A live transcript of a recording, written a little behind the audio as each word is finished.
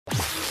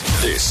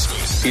This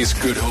is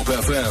Good Hope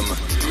FM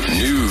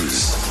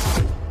News.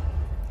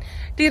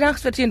 Die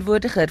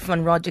regsverteenwoordiger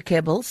van Roger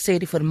Kebble sê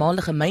die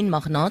voormalige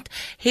mynmagnaat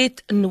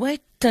het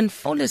nooit ten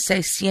volle sy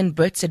seun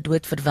Bert se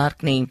dood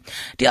verwerk nie.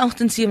 Die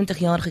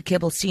 78-jarige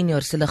Kebble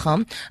senior se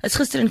liggaam is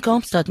gister in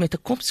Kaapstad met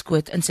 'n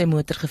kopskoot in sy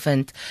motor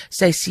gevind.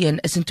 Sy seun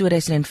is in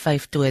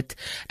 2005 dood.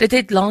 Dit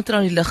het later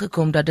aan die lig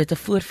gekom dat dit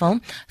 'n voorval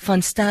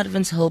van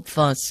sterwenshulp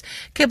was.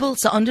 Kebble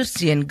se ander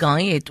seun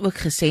Guy het ook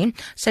gesê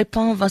sy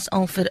pa was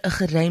al vir 'n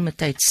geruime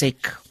tyd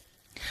siek.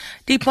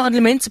 Die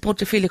Parlement se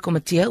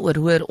portefeuljekomitee oor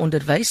hoër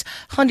onderwys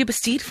gaan die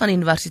bestuur van die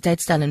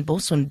Universiteit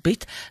Stellenbosch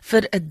ontbied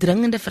vir 'n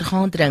dringende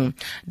vergadering.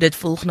 Dit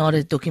volg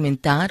nadat 'n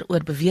dokumentêr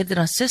oor beweerde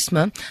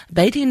rasisme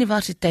by die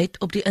universiteit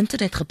op die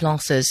internet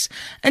geplaas is.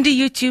 In die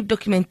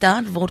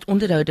YouTube-dokumentêr word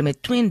onderhoude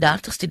met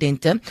 32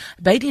 studente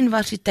by die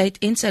universiteit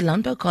en sy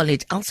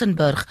landboukollege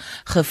Elsenburg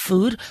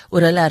gevoer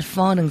oor hulle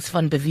ervarings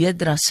van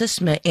beweerde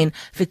rasisme en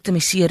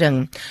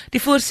victimisering.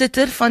 Die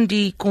voorsitter van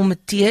die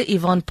komitee,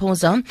 Ivan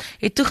Poza,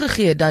 het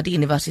toegegee dat die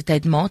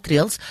universiteit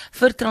maatreëls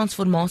vir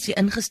transformasie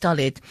ingestel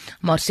het,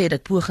 maar sê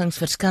dat pogings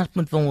verskerp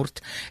moet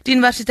word. Die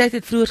universiteit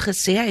het vroeër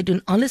gesê hy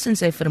doen alles in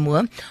sy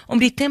vermoë om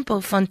die tempo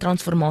van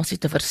transformasie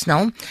te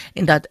versnel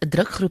en dat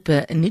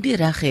drukgroepe nie die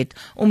reg het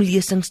om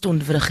lesings te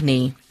ontwrig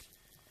nie.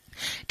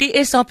 Die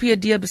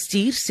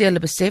SAPD-bestuur sê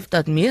hulle besef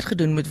dat meer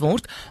gedoen moet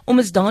word om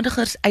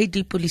misdadigers uit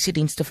die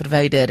polisiediens te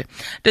verwyder.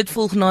 Dit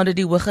volg nadat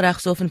die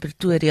Hooggeregshof in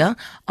Pretoria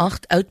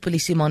 8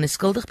 oud-polisiemanne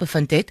skuldig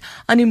bevind het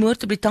aan die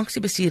moord op die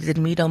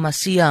taksibestuurder Mido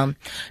Masia.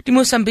 Die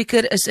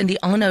Mosambieker is in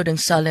die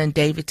aanhoudingsalle in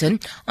Daveyton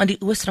aan die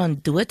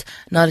Oosrand dood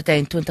nadat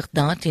hy in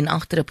 2013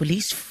 agter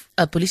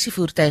 'n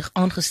polisievoertuig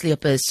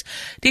aangesleep is.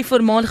 Die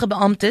voormalige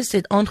beamptes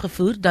het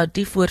aangevoer dat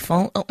die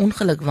voorval 'n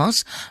ongeluk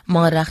was,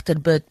 maar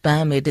regter Bert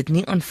Bam het dit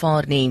nie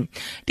aanvaar nie.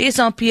 Die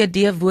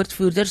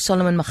SAPD-woordvoerder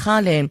Solomon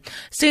Magale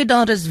sê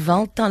daar is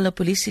wel talle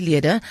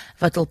polisielede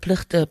wat hul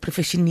pligte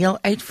professioneel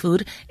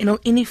uitvoer en hul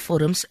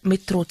uniforms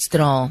met trots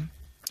dra.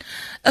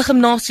 'n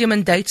Gimnasium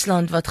in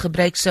Duitsland wat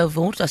gebruik sou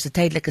word as 'n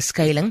tydelike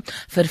skuiling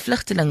vir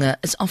vlugtelinge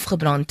is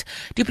afgebrand.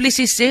 Die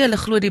polisie sê hulle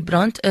glo die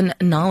brand in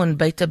Nauen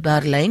buite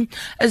Berlyn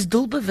is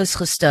doelbewus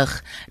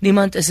gestig.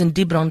 Niemand is in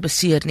die brand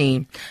beseer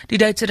nie. Die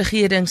Duitse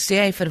regering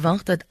sê hy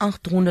verwag dat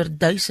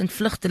 800,000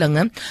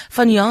 vlugtelinge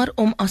vanjaar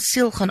om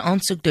asiel gaan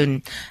aansoek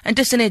doen.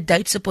 Intussen het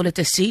Duitse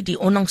politici die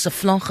onlangse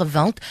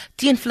vlaggeweld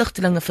teen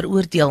vlugtelinge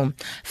veroordeel.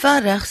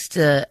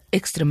 Verregste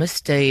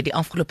ekstremiste het die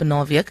afgelope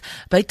naweek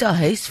buite 'n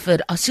huis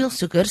vir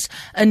asielsoekers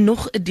in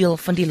nog 'n deel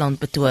van die land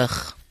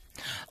betoog.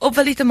 Op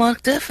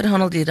valutamarkte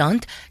verhandel die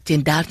rand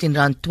teen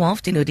R13.12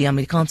 teenoor die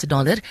Amerikaanse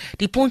dollar,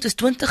 die pond is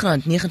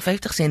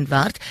R20.59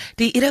 werd,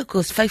 die euro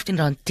kos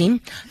R15.10,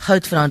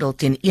 goud verhandel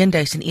teen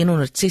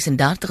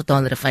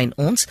 $1,136 fyn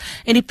ons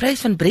en die prys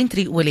van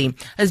Brent-olie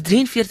is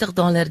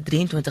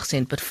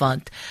 $43.23 per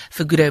vat.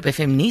 Vir Good Hope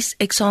FM nuus,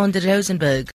 ek Sander Rosenberg.